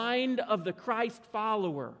the mind of the Christ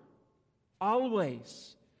follower.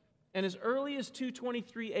 Always. And as early as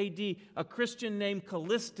 223 AD, a Christian named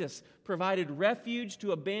Callistus provided refuge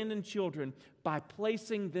to abandoned children by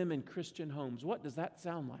placing them in Christian homes. What does that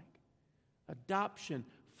sound like? Adoption,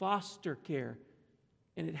 foster care.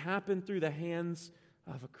 And it happened through the hands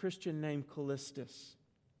of a Christian named Callistus.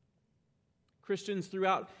 Christians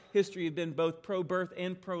throughout history have been both pro-birth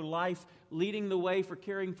and pro-life, leading the way for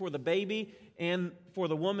caring for the baby and for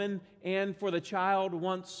the woman and for the child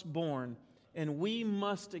once born. And we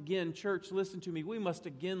must again, church, listen to me, we must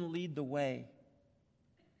again lead the way.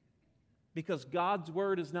 Because God's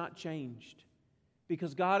word is not changed.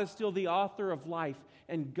 Because God is still the author of life,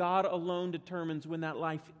 and God alone determines when that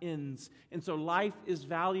life ends. And so life is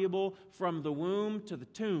valuable from the womb to the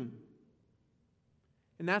tomb.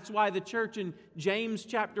 And that's why the church in James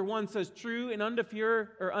chapter 1 says, true and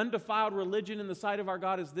undefiled religion in the sight of our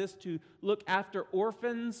God is this, to look after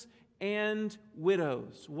orphans and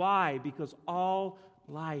widows. Why? Because all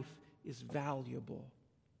life is valuable.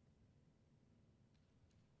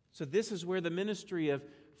 So this is where the ministry of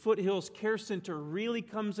Foothills Care Center really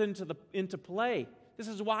comes into play. This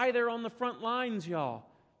is why they're on the front lines, y'all.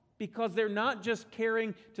 Because they're not just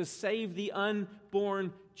caring to save the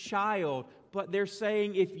unborn child, but they're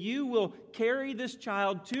saying, if you will carry this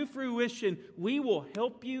child to fruition, we will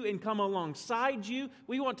help you and come alongside you.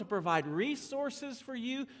 We want to provide resources for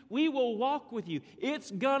you. We will walk with you.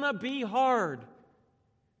 It's gonna be hard.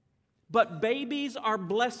 But babies are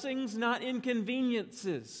blessings, not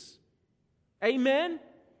inconveniences. Amen?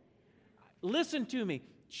 Listen to me.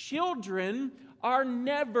 Children are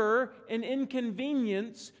never an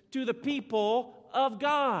inconvenience to the people of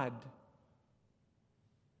God.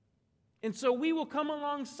 And so we will come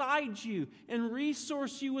alongside you and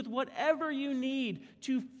resource you with whatever you need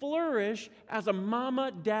to flourish as a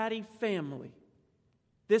mama-daddy family.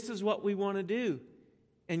 This is what we want to do.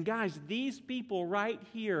 And guys, these people right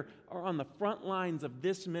here are on the front lines of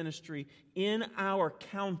this ministry in our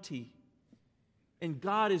county. And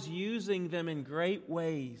God is using them in great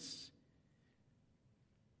ways.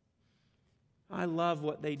 I love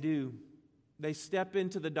what they do. They step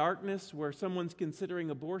into the darkness where someone's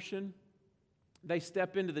considering abortion. They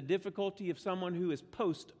step into the difficulty of someone who is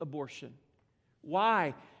post-abortion.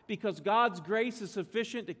 Why? Because God's grace is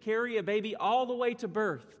sufficient to carry a baby all the way to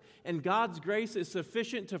birth. And God's grace is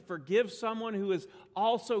sufficient to forgive someone who has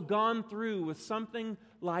also gone through with something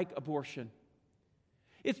like abortion.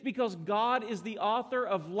 It's because God is the author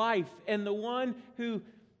of life and the one who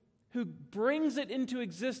brings it into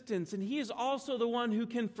existence. And He is also the one who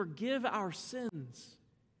can forgive our sins.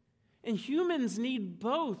 And humans need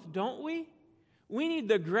both, don't we? We need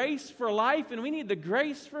the grace for life and we need the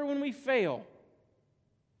grace for when we fail.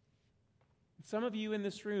 Some of you in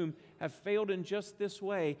this room have failed in just this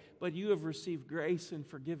way, but you have received grace and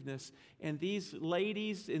forgiveness. And these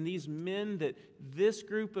ladies and these men that this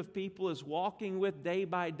group of people is walking with day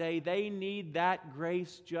by day, they need that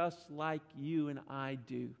grace just like you and I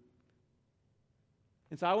do.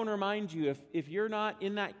 And so I want to remind you, if you're not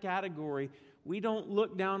in that category, we don't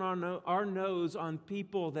look down our nose on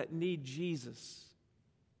people that need Jesus.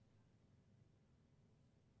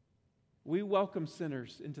 We welcome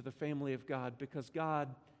sinners into the family of God because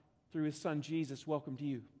God, through His Son Jesus, welcomed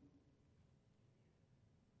you.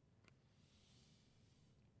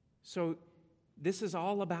 So this is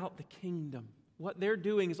all about the kingdom. What they're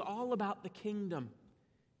doing is all about the kingdom.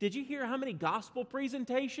 Did you hear how many gospel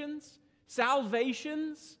presentations?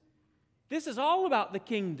 Salvations? This is all about the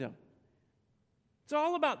kingdom. It's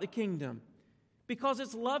all about the kingdom because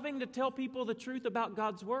it's loving to tell people the truth about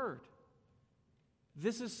God's Word.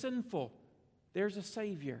 This is sinful. There's a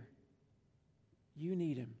Savior. You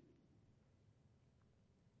need Him.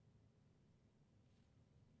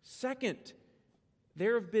 Second,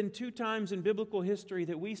 there have been 2 times in biblical history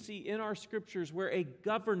that we see in our scriptures where a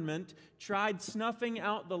government tried snuffing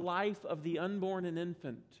out the life of the unborn and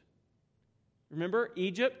infant. Remember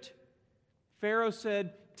Egypt? Pharaoh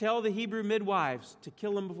said, "Tell the Hebrew midwives to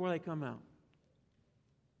kill them before they come out."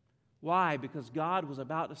 Why? Because God was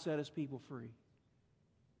about to set His people free.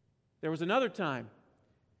 There was another time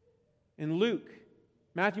in Luke,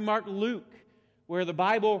 Matthew, Mark, Luke, where the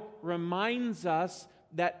Bible reminds us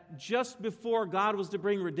that just before God was to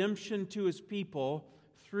bring redemption to His people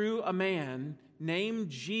through a man named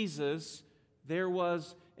Jesus, there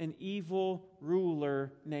was an evil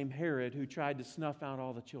ruler named Herod who tried to snuff out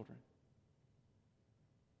all the children.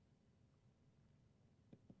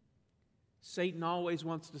 Satan always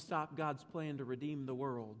wants to stop God's plan to redeem the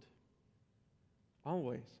world.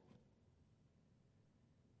 Always.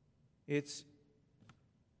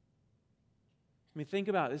 Think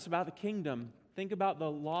about it. It's about the kingdom. Think about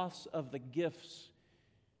the loss of the gifts.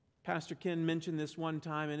 Pastor Ken mentioned this one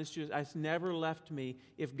time, and it's never left me.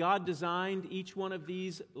 If God designed each one of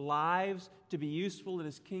these lives to be useful in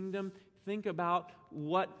His kingdom, think about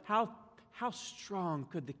how strong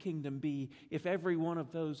could the kingdom be if every one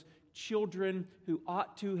of those children who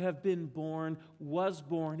ought to have been born was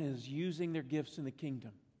born and is using their gifts in the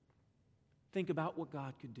kingdom. Think about what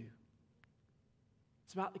God could do.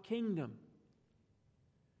 It's about the kingdom.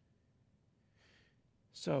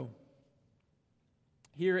 So,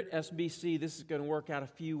 here at SBC, this is going to work out a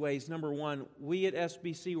few ways. Number one, we at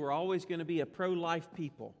SBC, we're always going to be a pro-life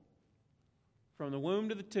people. From the womb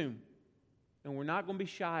to the tomb. And we're not going to be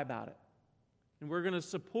shy about it. And we're going to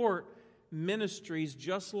support ministries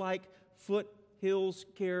just like Foothills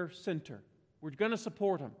Care Center. We're going to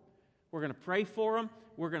support them. We're going to pray for them.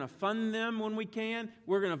 We're going to fund them when we can.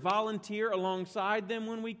 We're going to volunteer alongside them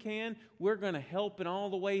when we can. We're going to help in all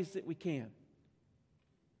the ways that we can.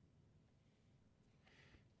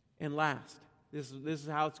 And last, this is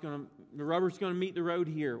how the rubber's going to meet the road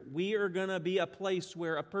here. We are going to be a place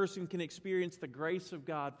where a person can experience the grace of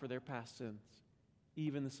God for their past sins,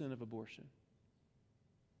 even the sin of abortion.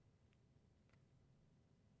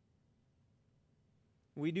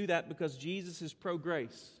 We do that because Jesus is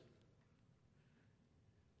pro-grace.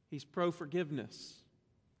 He's pro-forgiveness.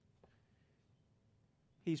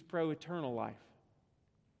 He's pro-eternal life.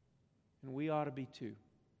 And we ought to be too.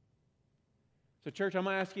 So church, I'm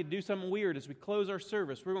going to ask you to do something weird as we close our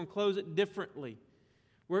service. We're going to close it differently.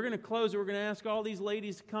 We're going to close it. We're going to ask all these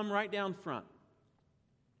ladies to come right down front.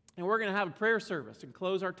 And we're going to have a prayer service and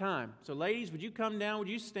close our time. So ladies, would you come down? Would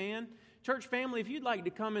you stand? Church family, if you'd like to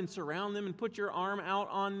come and surround them and put your arm out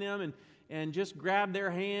on them and just grab their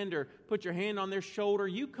hand or put your hand on their shoulder,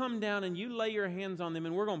 you come down and you lay your hands on them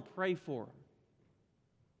and we're going to pray for them.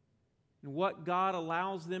 And what God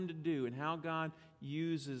allows them to do and how God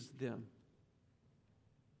uses them.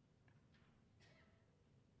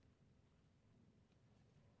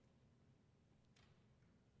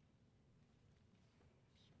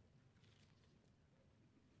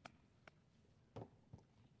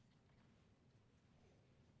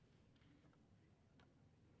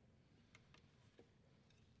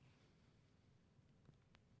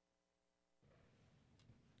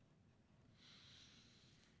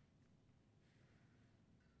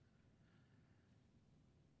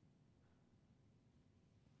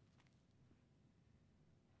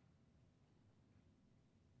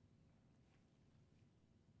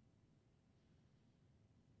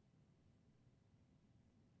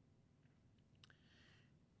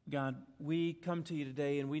 God, we come to you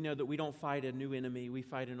today and we know that we don't fight a new enemy, we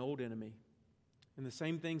fight an old enemy. And the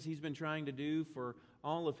same things he's been trying to do for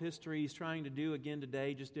all of history, he's trying to do again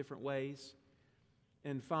today, just different ways.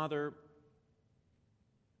 And Father,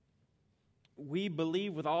 we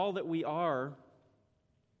believe with all that we are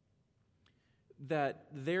that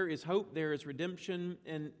there is hope, there is redemption,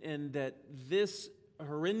 and that this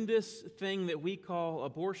horrendous thing that we call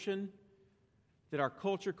abortion, that our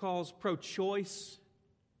culture calls pro-choice,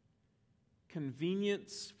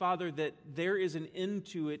 convenience, Father, that there is an end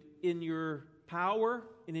to it in your power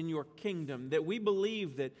and in your kingdom, that we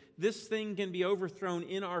believe that this thing can be overthrown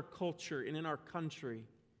in our culture and in our country.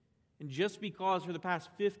 And just because for the past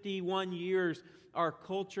 51 years our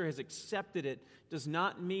culture has accepted it does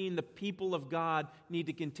not mean the people of God need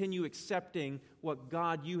to continue accepting what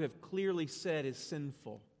God, you have clearly said is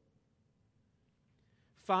sinful.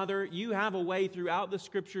 Father, you have a way throughout the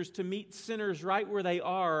Scriptures to meet sinners right where they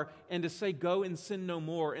are and to say, go and sin no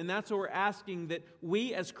more. And that's what we're asking that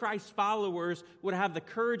we as Christ's followers would have the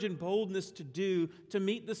courage and boldness to do, to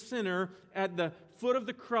meet the sinner at the foot of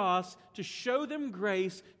the cross, to show them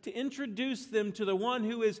grace, to introduce them to the one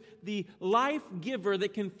who is the life giver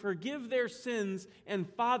that can forgive their sins, and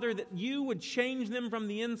Father, that you would change them from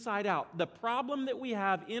the inside out. The problem that we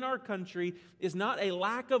have in our country is not a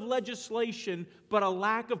lack of legislation, but a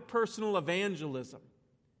lack of personal evangelism.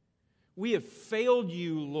 We have failed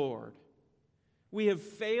you, Lord. We have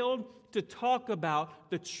failed to talk about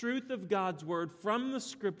the truth of God's Word from the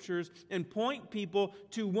Scriptures and point people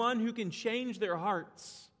to one who can change their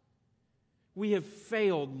hearts. We have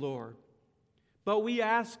failed, Lord. But we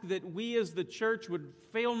ask that we as the church would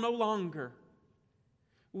fail no longer.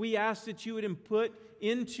 We ask that you would input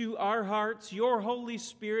into our hearts your Holy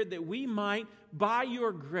Spirit, that we might, by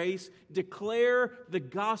your grace, declare the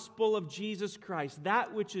gospel of Jesus Christ,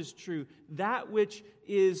 that which is true, that which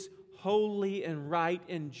is holy and right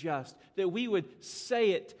and just, that we would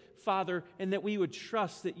say it, Father, and that we would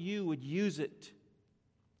trust that you would use it.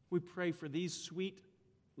 We pray for these sweet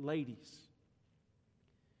ladies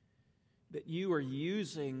that you are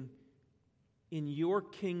using in your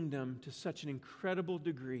kingdom to such an incredible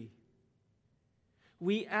degree.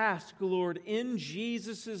 We ask, Lord, in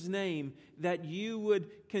Jesus' name, that you would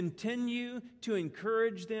continue to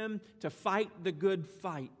encourage them to fight the good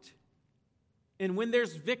fight. And when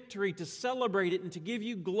there's victory, to celebrate it and to give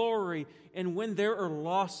you glory. And when there are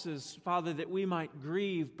losses, Father, that we might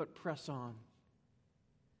grieve but press on.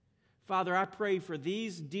 Father, I pray for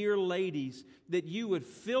these dear ladies that you would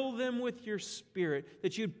fill them with your Spirit,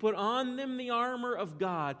 that you'd put on them the armor of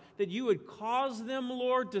God, that you would cause them,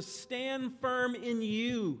 Lord, to stand firm in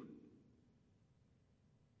you.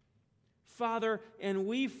 Father, and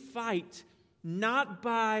we fight not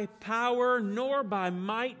by power nor by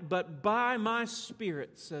might, but by my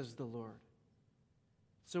Spirit, says the Lord.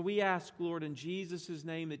 So we ask, Lord, in Jesus'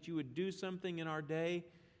 name, that you would do something in our day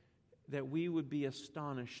that we would be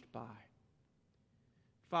astonished by.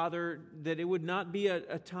 Father, that it would not be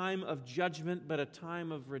a time of judgment, but a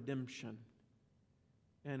time of redemption.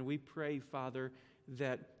 And we pray, Father,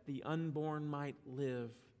 that the unborn might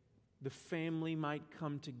live, the family might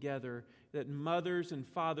come together, that mothers and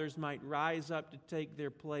fathers might rise up to take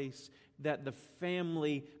their place, that the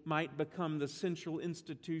family might become the central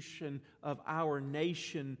institution of our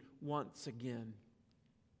nation once again.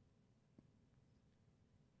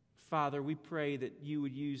 Father, we pray that you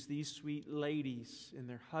would use these sweet ladies and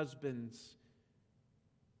their husbands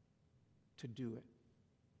to do it.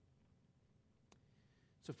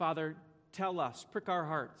 So, Father, tell us, prick our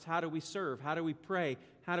hearts. How do we serve? How do we pray?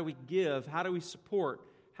 How do we give? How do we support?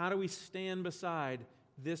 How do we stand beside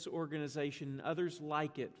this organization and others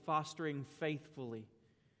like it, fostering faithfully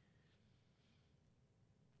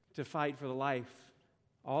to fight for the life,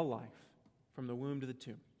 all life, from the womb to the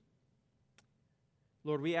tomb?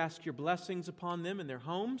 Lord, we ask your blessings upon them and their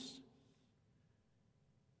homes.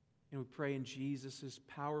 And we pray in Jesus'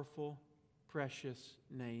 powerful, precious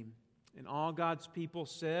name. And all God's people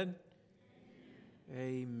said,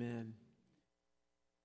 Amen. Amen.